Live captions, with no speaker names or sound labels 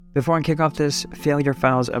Before I kick off this Failure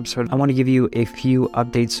Files episode, I want to give you a few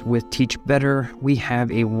updates with Teach Better. We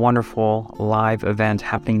have a wonderful live event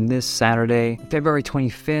happening this Saturday, February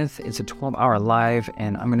 25th. It's a 12-hour live,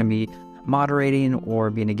 and I'm going to be moderating or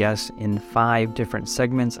being a guest in 5 different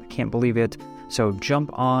segments. I can't believe it. So jump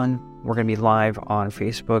on. We're going to be live on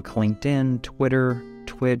Facebook, LinkedIn, Twitter,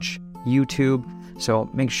 Twitch, YouTube. So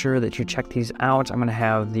make sure that you check these out. I'm going to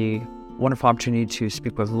have the wonderful opportunity to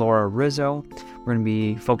speak with Laura Rizzo. We're going to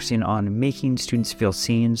be focusing on making students feel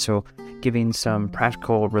seen, so giving some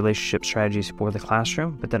practical relationship strategies for the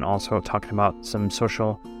classroom, but then also talking about some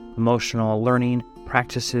social emotional learning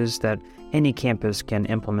practices that any campus can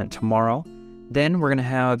implement tomorrow. Then we're going to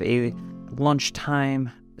have a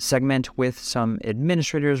lunchtime segment with some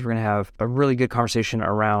administrators. We're going to have a really good conversation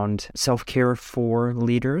around self-care for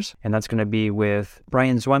leaders, and that's going to be with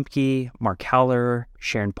Brian Zwemke, Mark Howler,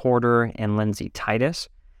 Sharon Porter, and Lindsay Titus.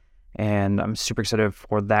 And I'm super excited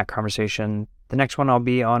for that conversation. The next one I'll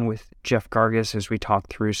be on with Jeff Gargas as we talk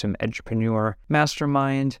through some Edupreneur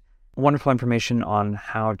Mastermind, wonderful information on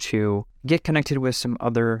how to get connected with some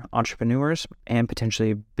other entrepreneurs and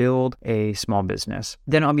potentially build a small business.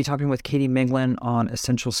 Then I'll be talking with Katie Miglin on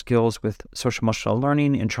essential skills with social emotional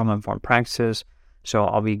learning and trauma-informed practices. So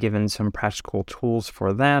I'll be given some practical tools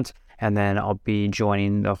for that. And then I'll be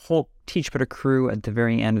joining the whole Teach Better crew at the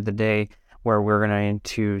very end of the day, where we're going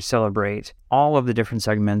to celebrate all of the different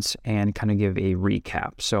segments and kind of give a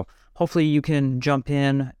recap. So hopefully you can jump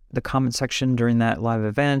in the comment section during that live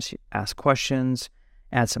event, ask questions,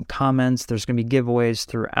 add some comments. There's going to be giveaways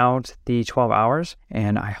throughout the 12 hours,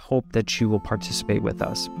 and I hope that you will participate with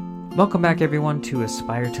us. Welcome back, everyone, to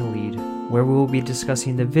Aspire to Lead, where we will be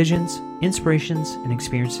discussing the visions, inspirations, and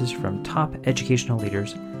experiences from top educational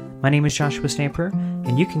leaders. My name is Joshua Stamper,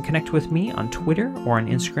 and you can connect with me on Twitter or on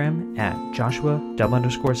Instagram at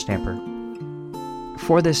Joshua_Stamper.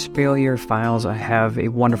 For this Failure Files, I have a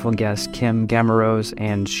wonderful guest, Kim Gamarose,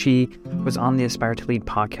 and she was on the Aspire to Lead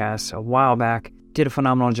podcast a while back, did a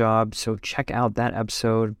phenomenal job, so check out that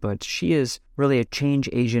episode. But she is really a change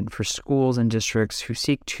agent for schools and districts who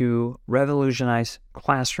seek to revolutionize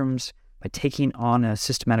classrooms by taking on a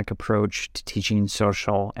systematic approach to teaching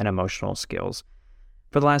social and emotional skills.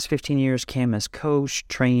 For the last 15 years, Kim has coached,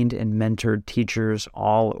 trained, and mentored teachers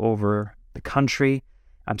all over the country.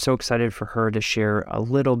 I'm so excited for her to share a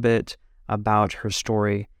little bit about her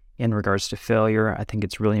story in regards to failure. I think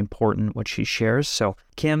it's really important what she shares. So,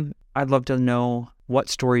 Kim, I'd love to know what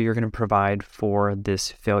story you're going to provide for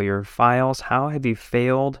this Failure Files. How have you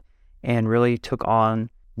failed and really took on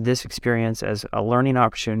this experience as a learning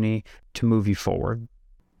opportunity to move you forward?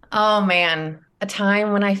 Oh man, a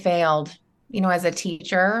time when I failed, as a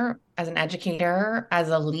teacher, as an educator, as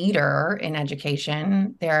a leader in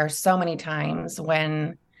education. There are so many times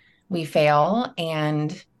when we fail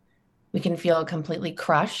and we can feel completely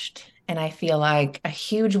crushed. And I feel like a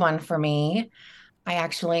huge one for me, I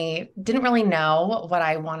actually didn't really know what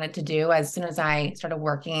I wanted to do. As soon as I started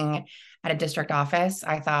working at a district office,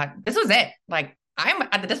 I thought, this was it. Like, I'm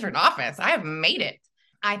at the district office. I have made it.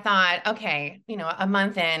 I thought, okay, a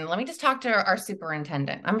month in, let me just talk to our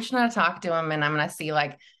superintendent. I'm just going to talk to him and I'm going to see,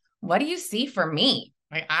 like, what do you see for me?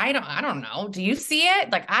 Like, I don't know. Do you see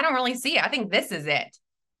it? Like, I don't really see it. I think this is it.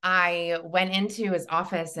 I went into his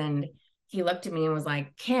office and he looked at me and was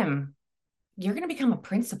like, Kim, you're going to become a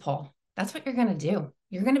principal. That's what you're going to do.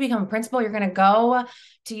 You're going to become a principal. You're going to go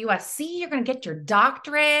to USC. You're going to get your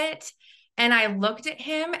doctorate. And I looked at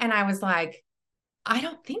him and I was like, I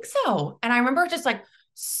don't think so. And I remember just like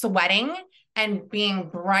sweating and being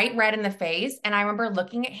bright red in the face. And I remember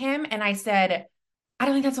looking at him and I said, I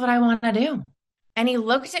don't think that's what I want to do. And he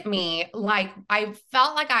looked at me like I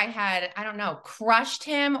felt like I had, I don't know, crushed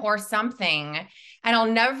him or something. And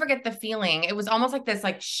I'll never forget the feeling. It was almost like this,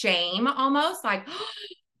 like shame almost, like,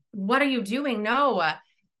 what are you doing? No.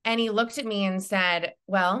 And he looked at me and said,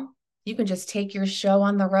 well, you can just take your show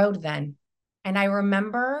on the road then. And I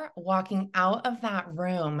remember walking out of that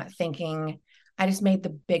room thinking, I just made the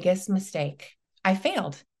biggest mistake. I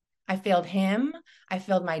failed. I failed him. I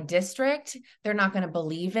failed my district. They're not going to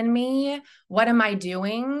believe in me. What am I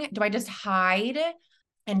doing? Do I just hide?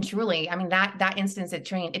 And truly, I mean, that instance, it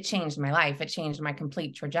changed my life. It changed my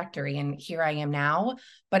complete trajectory. And here I am now.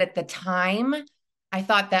 But at the time, I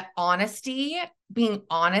thought that honesty, being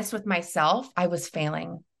honest with myself, I was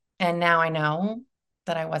failing. And now I know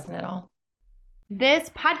that I wasn't at all. This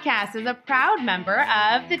podcast is a proud member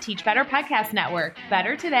of the Teach Better Podcast Network.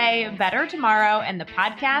 Better today, better tomorrow, and the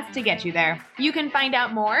podcast to get you there. You can find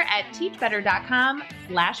out more at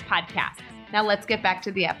teachbetter.com/podcasts. Now let's get back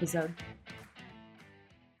to the episode.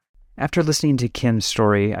 After listening to Kim's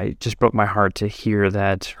story, it just broke my heart to hear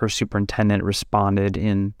that her superintendent responded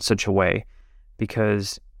in such a way,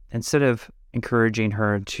 because instead of encouraging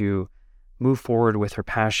her to move forward with her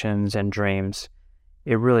passions and dreams,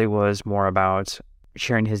 it really was more about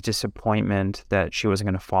sharing his disappointment that she wasn't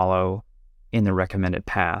going to follow in the recommended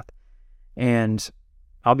path. And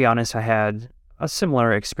I'll be honest, I had a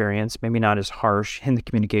similar experience, maybe not as harsh in the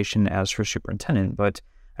communication as her superintendent, but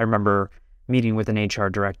I remember meeting with an HR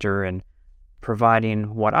director and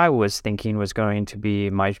providing what I was thinking was going to be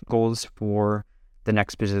my goals for the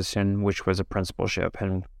next position, which was a principalship.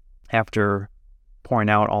 And after pouring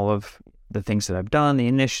out all of the things that I've done, the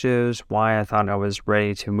initiatives, why I thought I was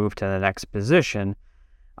ready to move to the next position,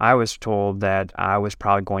 I was told that I was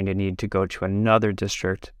probably going to need to go to another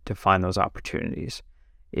district to find those opportunities.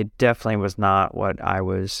 It definitely was not what I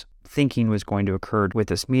was thinking was going to occur with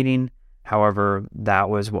this meeting. However,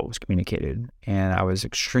 that was what was communicated, and I was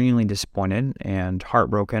extremely disappointed and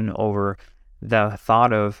heartbroken over the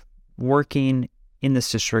thought of working in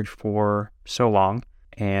this district for so long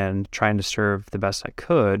and trying to serve the best I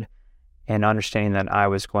could, and understanding that I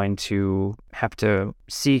was going to have to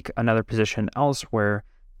seek another position elsewhere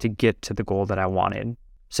to get to the goal that I wanted.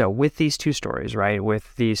 So with these two stories, right,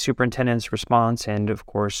 with the superintendent's response and, of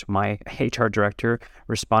course, my HR director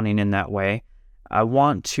responding in that way, I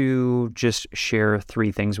want to just share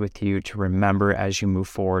 3 things with you to remember as you move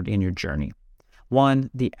forward in your journey.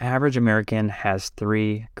 1, the average American has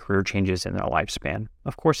 3 career changes in their lifespan.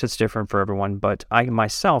 Of course, it's different for everyone, but I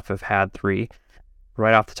myself have had 3.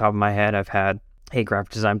 Right off the top of my head, I've had a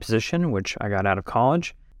graphic design position, which I got out of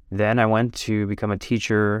college. Then I went to become a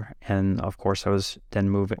teacher, and of course, I was then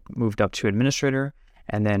moved up to administrator,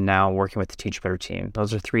 and then now working with the Teach Better team.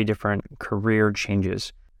 Those are 3 different career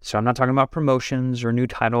changes. So I'm not talking about promotions or new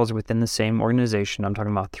titles within the same organization. I'm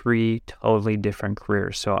talking about 3 totally different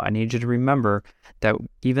careers. So I need you to remember that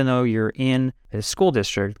even though you're in a school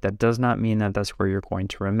district, that does not mean that that's where you're going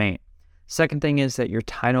to remain. Second thing is that your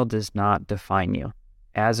title does not define you.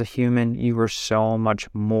 As a human, you are so much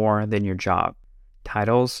more than your job.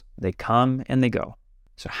 Titles, they come and they go.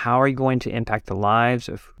 So how are you going to impact the lives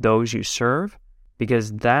of those you serve?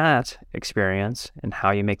 Because that experience and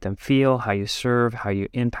how you make them feel, how you serve, how you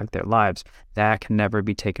impact their lives, that can never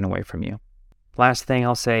be taken away from you. Last thing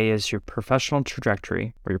I'll say is your professional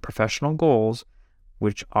trajectory or your professional goals,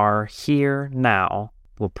 which are here now,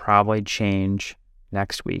 will probably change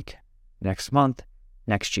next week, next month,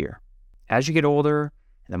 next year. As you get older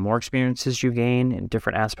and the more experiences you gain in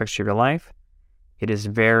different aspects of your life, it is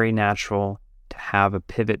very natural to have a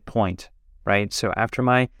pivot point, right? So after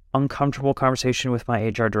my uncomfortable conversation with my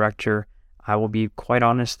HR director, I will be quite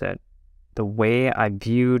honest that the way I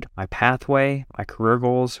viewed my pathway, my career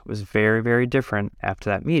goals was very, very different after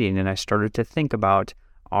that meeting. And I started to think about,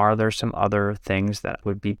 are there some other things that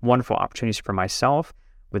would be wonderful opportunities for myself?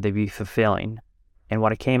 Would they be fulfilling? And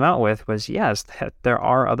what I came out with was, yes, that there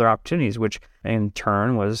are other opportunities, which in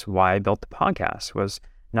turn was why I built the podcast, was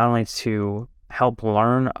not only to help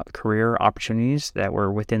learn career opportunities that were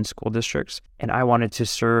within school districts, and I wanted to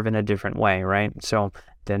serve in a different way, right? So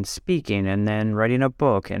then speaking and then writing a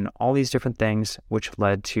book and all these different things, which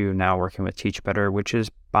led to now working with Teach Better, which is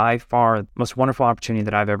by far the most wonderful opportunity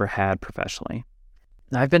that I've ever had professionally.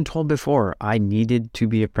 I've been told before I needed to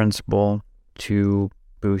be a principal to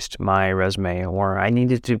boost my resume, or I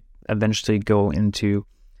needed to eventually go into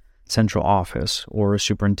central office or a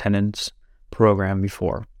superintendent's program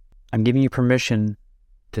before. I'm giving you permission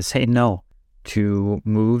to say no, to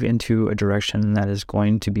move into a direction that is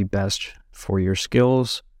going to be best for your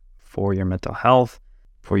skills, for your mental health,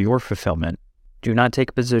 for your fulfillment. Do not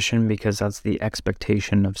take a position because that's the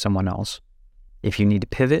expectation of someone else. If you need to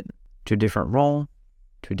pivot to a different role,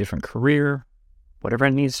 to a different career, whatever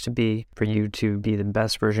it needs to be for you to be the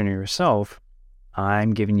best version of yourself,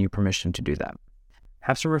 I'm giving you permission to do that.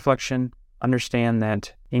 Have some reflection. Understand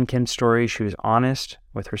that in Kim's story, she was honest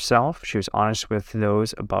with herself. She was honest with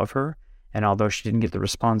those above her. And although she didn't get the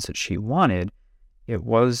response that she wanted, it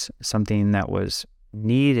was something that was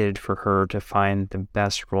needed for her to find the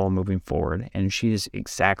best role moving forward. And she is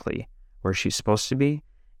exactly where she's supposed to be.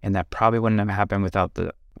 And that probably wouldn't have happened without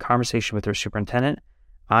the conversation with her superintendent.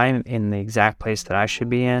 I'm in the exact place that I should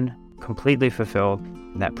be in, completely fulfilled.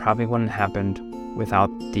 And that probably wouldn't have happened without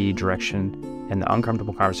the direction and the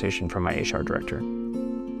uncomfortable conversation from my HR director.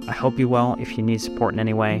 I hope you well. If you need support in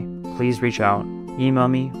any way, please reach out. Email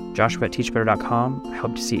me, joshua@teachbetter.com. I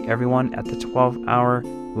hope to see everyone at the 12-hour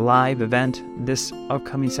live event this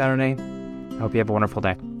upcoming Saturday. I hope you have a wonderful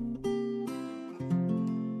day.